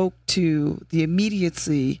that spoke to the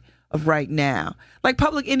immediacy of right now. Like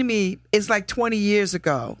Public Enemy is like 20 years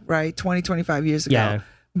ago, right? 25 years ago. Yeah.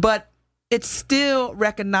 But it's still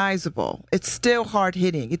recognizable. It's still hard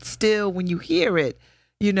hitting. It's still, when you hear it,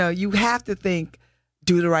 you have to think,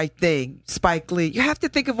 Do the Right Thing, Spike Lee. You have to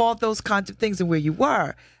think of all those kinds of things and where you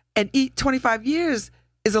were. And 25 years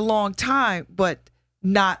is a long time, but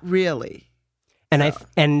not really.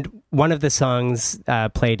 And one of the songs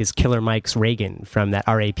played is Killer Mike's Reagan from that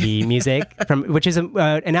RAP music, which is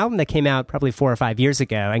an album that came out probably 4 or 5 years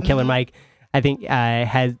ago. And Killer Mike, I think,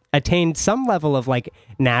 has attained some level of like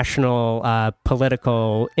national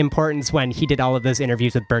political importance when he did all of those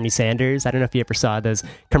interviews with Bernie Sanders. I don't know if you ever saw those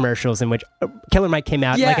commercials in which Killer Mike came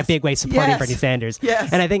out in like a big way supporting Bernie Sanders.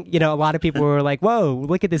 Yes. And I think, a lot of people were like, whoa,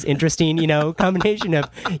 look at this interesting, combination of,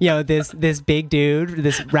 this big dude,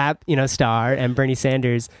 this rap, star, and Bernie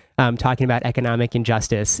Sanders talking about economic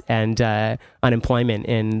injustice and unemployment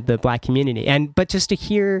in the black community. But just to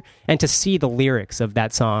hear and to see the lyrics of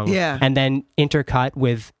that song, Yeah. and then intercut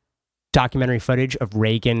with documentary footage of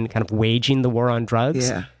Reagan kind of waging the war on drugs,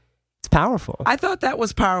 Yeah. it's powerful. I thought that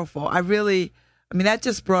was powerful. That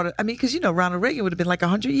just brought it. Because, Ronald Reagan would have been like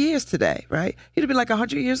 100 years today, right? He'd have been like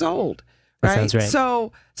 100 years old, right? That sounds right.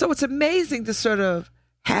 So it's amazing to sort of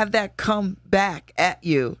have that come back at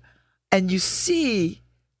you, and you see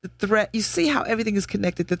the thread. You see how everything is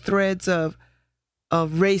connected. The threads of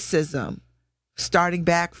racism, starting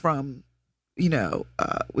back from,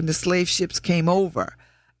 when the slave ships came over,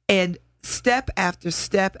 and step after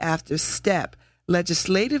step after step,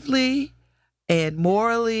 legislatively and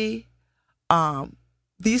morally,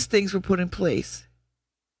 these things were put in place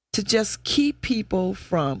to just keep people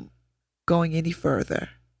from going any further.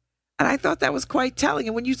 And I thought that was quite telling.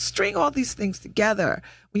 And when you string all these things together,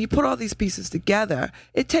 when you put all these pieces together,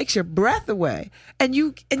 it takes your breath away. And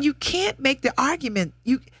you can't make the argument.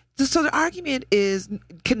 So the argument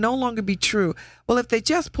can no longer be true. Well, if they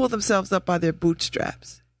just pull themselves up by their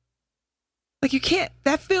bootstraps, like you can't.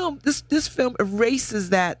 That film, this film erases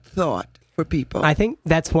that thought for people. I think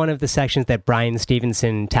that's one of the sections that Brian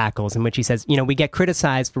Stevenson tackles, in which he says, we get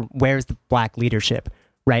criticized for where's the black leadership.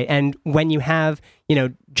 right? And when you have,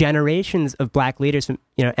 generations of black leaders from,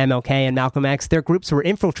 MLK and Malcolm X, their groups were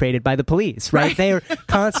infiltrated by the police, right? They are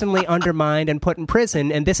constantly undermined and put in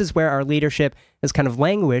prison. And this is where our leadership has kind of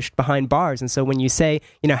languished behind bars. And so when you say,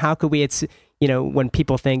 how could we, when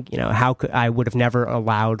people think, how could I would have never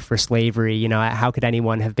allowed for slavery, how could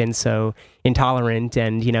anyone have been so intolerant?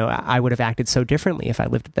 And, I would have acted so differently if I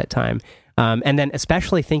lived at that time. And then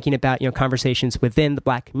especially thinking about, conversations within the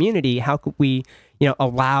black community, how could we,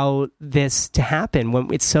 allow this to happen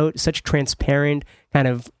when it's such transparent kind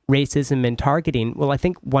of racism and targeting? Well, I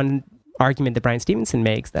think one argument that Brian Stevenson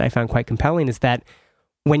makes that I found quite compelling is that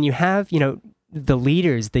when you have, the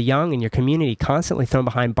leaders, the young in your community constantly thrown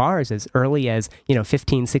behind bars as early as,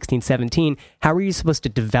 15, 16, 17, how are you supposed to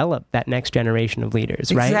develop that next generation of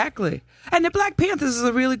leaders, right? Exactly. And the Black Panthers is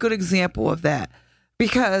a really good example of that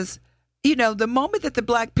because, the moment that the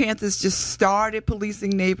Black Panthers just started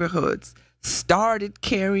policing neighborhoods, started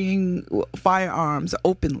carrying firearms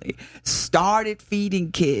openly, started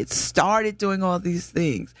feeding kids, started doing all these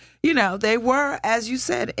things, they were, as you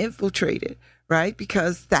said, infiltrated. Right?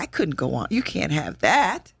 Because that couldn't go on. You can't have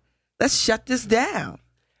that. Let's shut this down.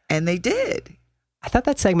 And they did. I thought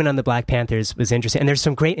that segment on the Black Panthers was interesting. And there's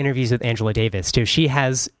some great interviews with Angela Davis, too.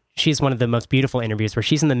 She's one of the most beautiful interviews where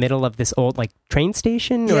she's in the middle of this old train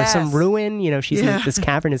station or some ruin. She's in this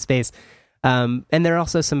cavernous space. And there are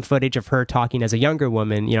also some footage of her talking as a younger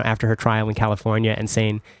woman, after her trial in California and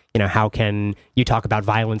saying, how can you talk about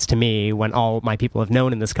violence to me when all my people have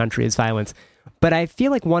known in this country is violence? But I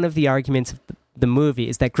feel like one of the arguments of the movie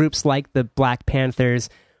is that groups like the Black Panthers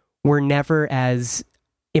were never as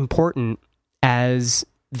important as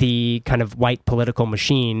the kind of white political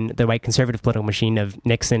machine, the white conservative political machine of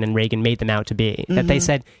Nixon and Reagan made them out to be. Mm-hmm. That they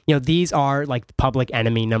said, these are like the public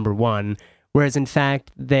enemy number one, whereas in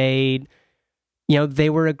fact they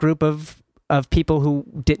were a group of people who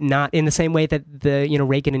did not, in the same way that the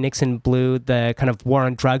Reagan and Nixon blew the kind of war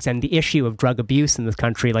on drugs and the issue of drug abuse in this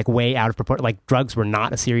country way out of proportion. Like drugs were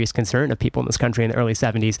not a serious concern of people in this country in the early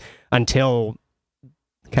 70s until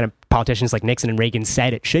kind of politicians like Nixon and Reagan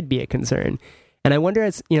said it should be a concern. And I wonder,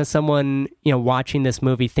 as someone watching this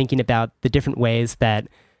movie, thinking about the different ways that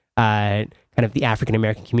kind of the African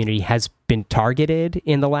American community has been targeted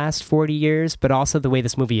in the last 40 years, but also the way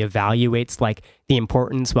this movie evaluates the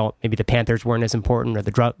importance. Well, maybe the Panthers weren't as important, or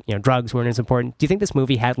the drugs weren't as important. Do you think this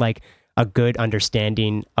movie had a good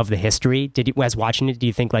understanding of the history? As watching it, do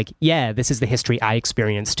you think this is the history I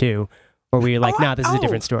experienced too, or were you no, this is a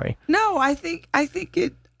different story? No, I think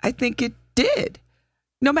it did.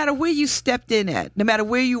 No matter where you stepped in at, no matter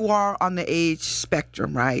where you are on the age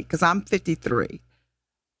spectrum, right? Because I'm 53.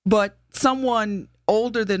 But someone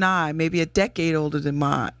older than I, maybe a decade older than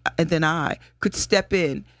I, could step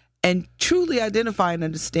in and truly identify and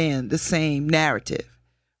understand the same narrative,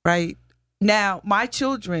 right? Now, my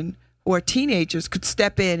children who are teenagers could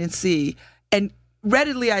step in and see and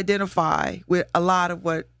readily identify with a lot of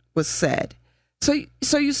what was said.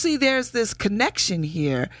 So you see, there's this connection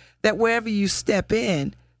here that wherever you step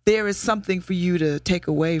in, there is something for you to take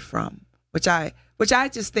away from, which I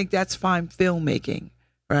just think that's fine filmmaking.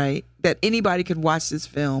 Right? That anybody can watch this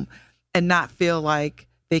film and not feel like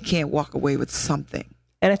they can't walk away with something.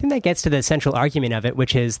 And I think that gets to the central argument of it,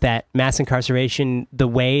 which is that mass incarceration, the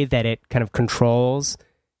way that it kind of controls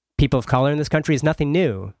people of color in this country, is nothing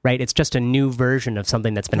new, right? It's just a new version of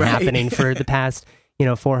something that's been happening for the past,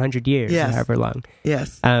 400 years, or however long.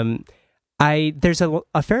 Yes. There's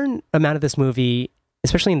a fair amount of this movie,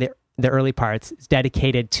 especially in the early parts, is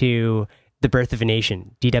dedicated to The Birth of a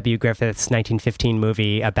Nation, D.W. Griffith's 1915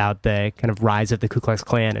 movie about the kind of rise of the Ku Klux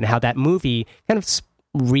Klan, and how that movie kind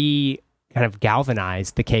of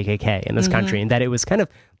galvanized the KKK in this country, and that it was kind of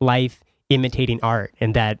life imitating art.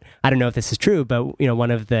 And that, I don't know if this is true, but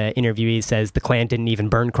one of the interviewees says the Klan didn't even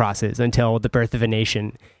burn crosses until The Birth of a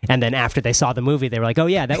Nation. And then after they saw the movie, they were like, oh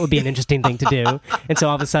yeah, that would be an interesting thing to do. And so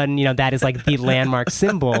all of a sudden, that is the landmark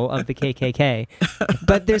symbol of the KKK.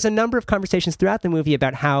 But there's a number of conversations throughout the movie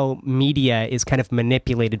about how media is kind of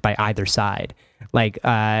manipulated by either side.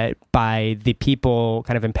 By the people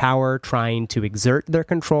kind of in power trying to exert their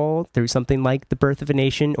control through something like The Birth of a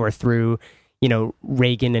Nation, or through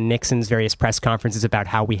Reagan and Nixon's various press conferences about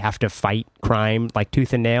how we have to fight crime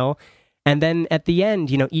tooth and nail. And then at the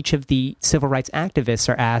end, each of the civil rights activists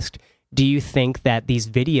are asked, do you think that these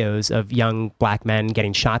videos of young black men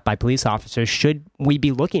getting shot by police officers, should we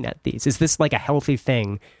be looking at these? Is this a healthy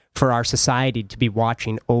thing for our society to be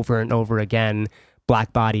watching over and over again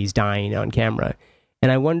black bodies dying on camera?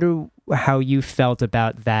 And I wonder how you felt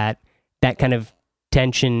about that kind of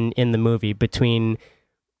tension in the movie between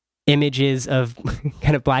images of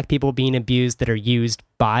kind of black people being abused that are used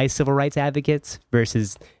by civil rights advocates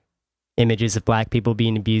versus images of black people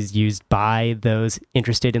being abused used by those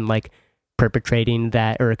interested in like perpetrating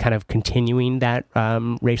that or kind of continuing that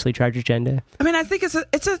racially charged agenda? I mean, I think it's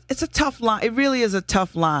a tough line. It really is a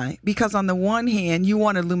tough line because on the one hand, you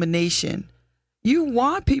want illumination. You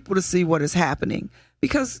want people to see what is happening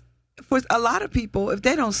because for a lot of people, if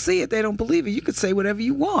they don't see it, they don't believe it. You could say whatever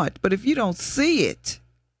you want, but if you don't see it,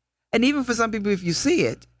 and even for some people, if you see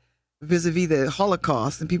it, vis-a-vis the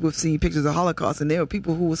Holocaust, and people have seen pictures of the Holocaust, and there are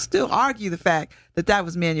people who will still argue the fact that that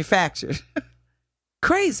was manufactured.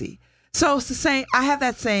 Crazy. So it's the same. I have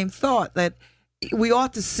that same thought that we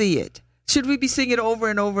ought to see it. Should we be seeing it over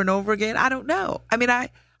and over and over again? I don't know. I mean, I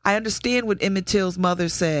understand what Emmett Till's mother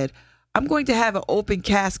said. I'm going to have an open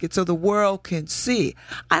casket so the world can see.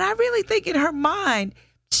 And I really think in her mind,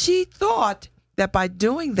 she thought that by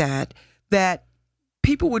doing that, that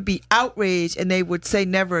people would be outraged and they would say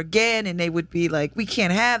never again. And they would be like, we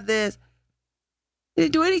can't have this. They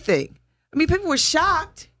didn't do anything. I mean, people were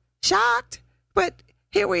shocked. But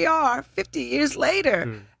here we are 50 years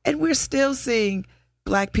later, and we're still seeing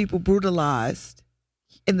black people brutalized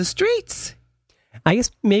in the streets. I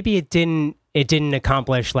guess maybe it didn't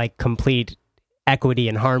accomplish like complete equity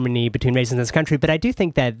and harmony between races in this country, but I do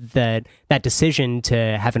think that that decision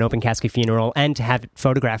to have an open casket funeral and to have it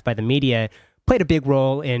photographed by the media played a big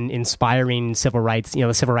role in inspiring civil rights,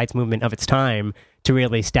 the civil rights movement of its time to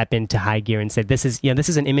really step into high gear and say, this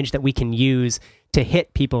is an image that we can use to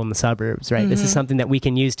hit people in the suburbs, right? Mm-hmm. This is something that we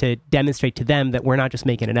can use to demonstrate to them that we're not just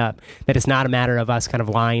making it up, that it's not a matter of us kind of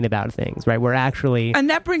lying about things, right? We're actually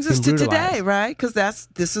And that brings us to today, right? Because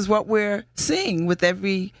this is what we're seeing with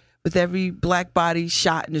every black body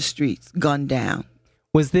shot in the streets, gunned down.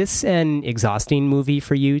 Was this an exhausting movie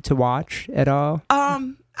for you to watch at all?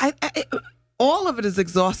 All of it is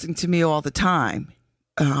exhausting to me all the time.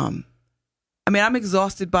 I mean, I'm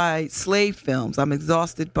exhausted by slave films. I'm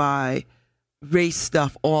exhausted by race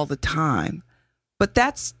stuff all the time. But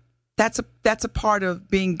that's a part of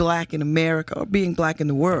being black in America or being black in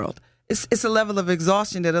the world. It's a level of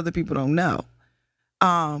exhaustion that other people don't know.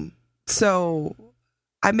 So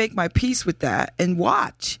I make my peace with that and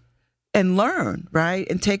watch and learn, right,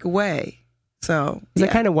 and take away. So I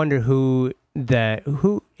kind of wonder who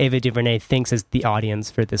Ava DuVernay thinks is the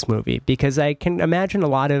audience for this movie, because I can imagine a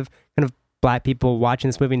lot of kind of black people watching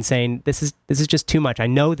this movie and saying, this is just too much. I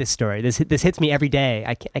know this story. This hits me every day.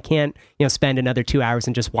 I can't spend another 2 hours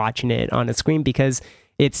and just watching it on a screen because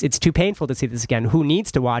it's too painful to see this again. Who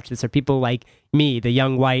needs to watch this are people like me, the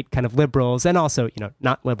young white kind of liberals, and also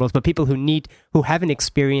not liberals, but people who haven't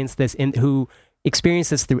experienced this who experience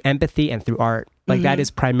this through empathy and through art. Like that is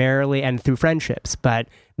primarily, and through friendships, but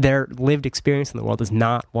their lived experience in the world is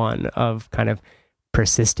not one of kind of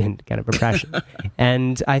persistent kind of oppression.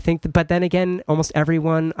 And I think but then again, almost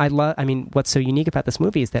everyone what's so unique about this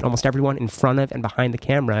movie is that almost everyone in front of and behind the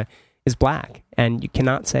camera is black, and you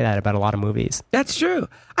cannot say that about a lot of movies. That's true.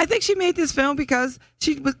 I think she made this film because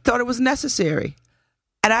she thought it was necessary,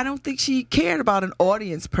 and I don't think she cared about an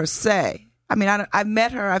audience per se. I mean, I've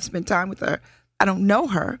met her, I've spent time with her. I don't know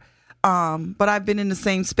her, but I've been in the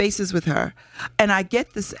same spaces with her, and I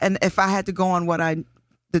get this. And if I had to go on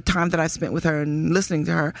the time that I spent with her and listening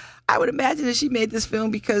to her, I would imagine that she made this film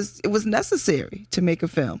because it was necessary to make a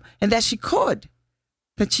film, and that she could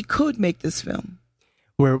make this film.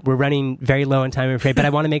 We're running very low on time, I'm afraid, but I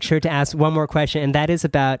want to make sure to ask one more question, and that is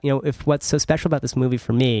about if what's so special about this movie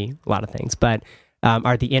for me, a lot of things, but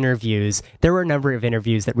are the interviews. There were a number of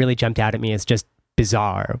interviews that really jumped out at me as just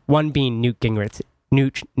bizarre. One being Newt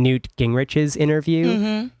Gingrich's interview.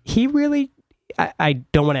 Mm-hmm. He really, I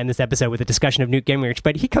don't want to end this episode with a discussion of Newt Gingrich,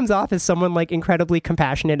 but he comes off as someone like incredibly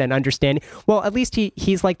compassionate and understanding. Well, at least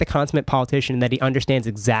he's like the consummate politician, that he understands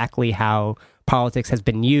exactly how politics has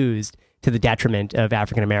been used to the detriment of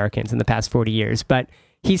African Americans in the past 40 years. But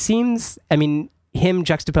he seems, him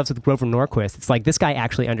juxtaposed with Grover Norquist, it's like this guy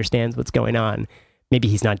actually understands what's going on. Maybe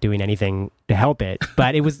he's not doing anything to help it,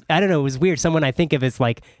 but it was weird. Someone I think of as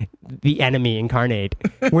like the enemy incarnate.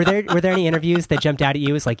 Were there any interviews that jumped out at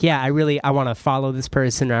you as like, yeah, I want to follow this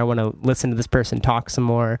person, or I want to listen to this person talk some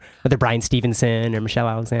more, whether Brian Stevenson or Michelle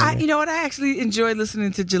Alexander? You know what? I actually enjoy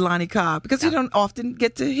listening to Jelani Cobb because you don't often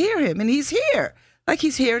get to hear him, and he's here. Like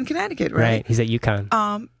he's here in Connecticut, right? Right. He's at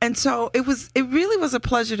UConn. And so it really was a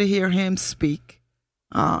pleasure to hear him speak.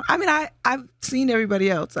 I've seen everybody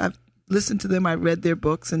else. I've listened to them. I read their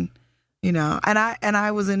books, and and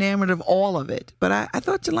I was enamored of all of it. But I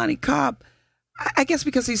thought Jelani Cobb, I guess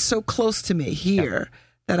because he's so close to me here,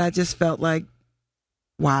 that I just felt like,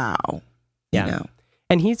 wow. Yeah.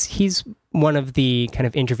 And he's one of the kind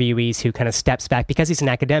of interviewees who kind of steps back because he's an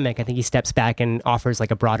academic. I think he steps back and offers like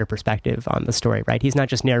a broader perspective on the story, right? He's not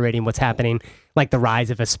just narrating what's happening, like the rise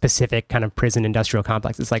of a specific kind of prison industrial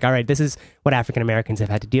complex. It's like, all right, this is what African Americans have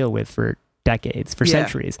had to deal with for decades, for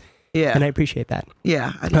centuries. Yeah. And I appreciate that.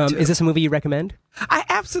 Yeah. I do too. Is this a movie you recommend? I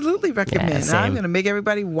absolutely recommend. same. I'm going to make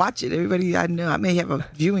everybody watch it. Everybody I know, I may have a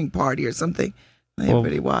viewing party or something. Let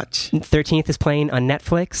everybody watch. 13th is playing on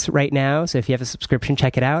Netflix right now, so if you have a subscription,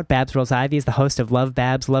 check it out. Babs Rawls-Ivy is the host of Love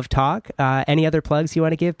Babs, Love Talk. Any other plugs you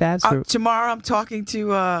want to give, Babs? Tomorrow I'm talking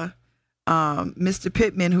to Mr.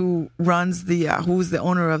 Pittman, who runs who's the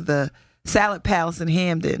owner of the Salad Palace in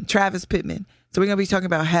Hamden, Travis Pittman. So we're going to be talking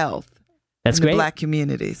about health. That's in great. The Black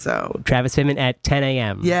community. So Travis Pittman at 10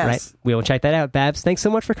 a.m. Yes. Right? We will check that out. Babs, thanks so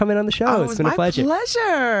much for coming on the show. It's been a pleasure.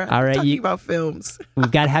 Pleasure. All right, Talking about films. We've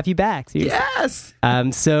got to have you back. Seriously. Yes.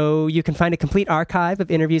 So you can find a complete archive of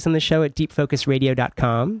interviews on the show at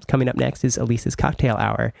deepfocusradio.com. Coming up next is Elisa's Cocktail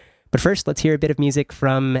Hour. But first, let's hear a bit of music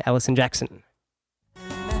from Ellison Jackson.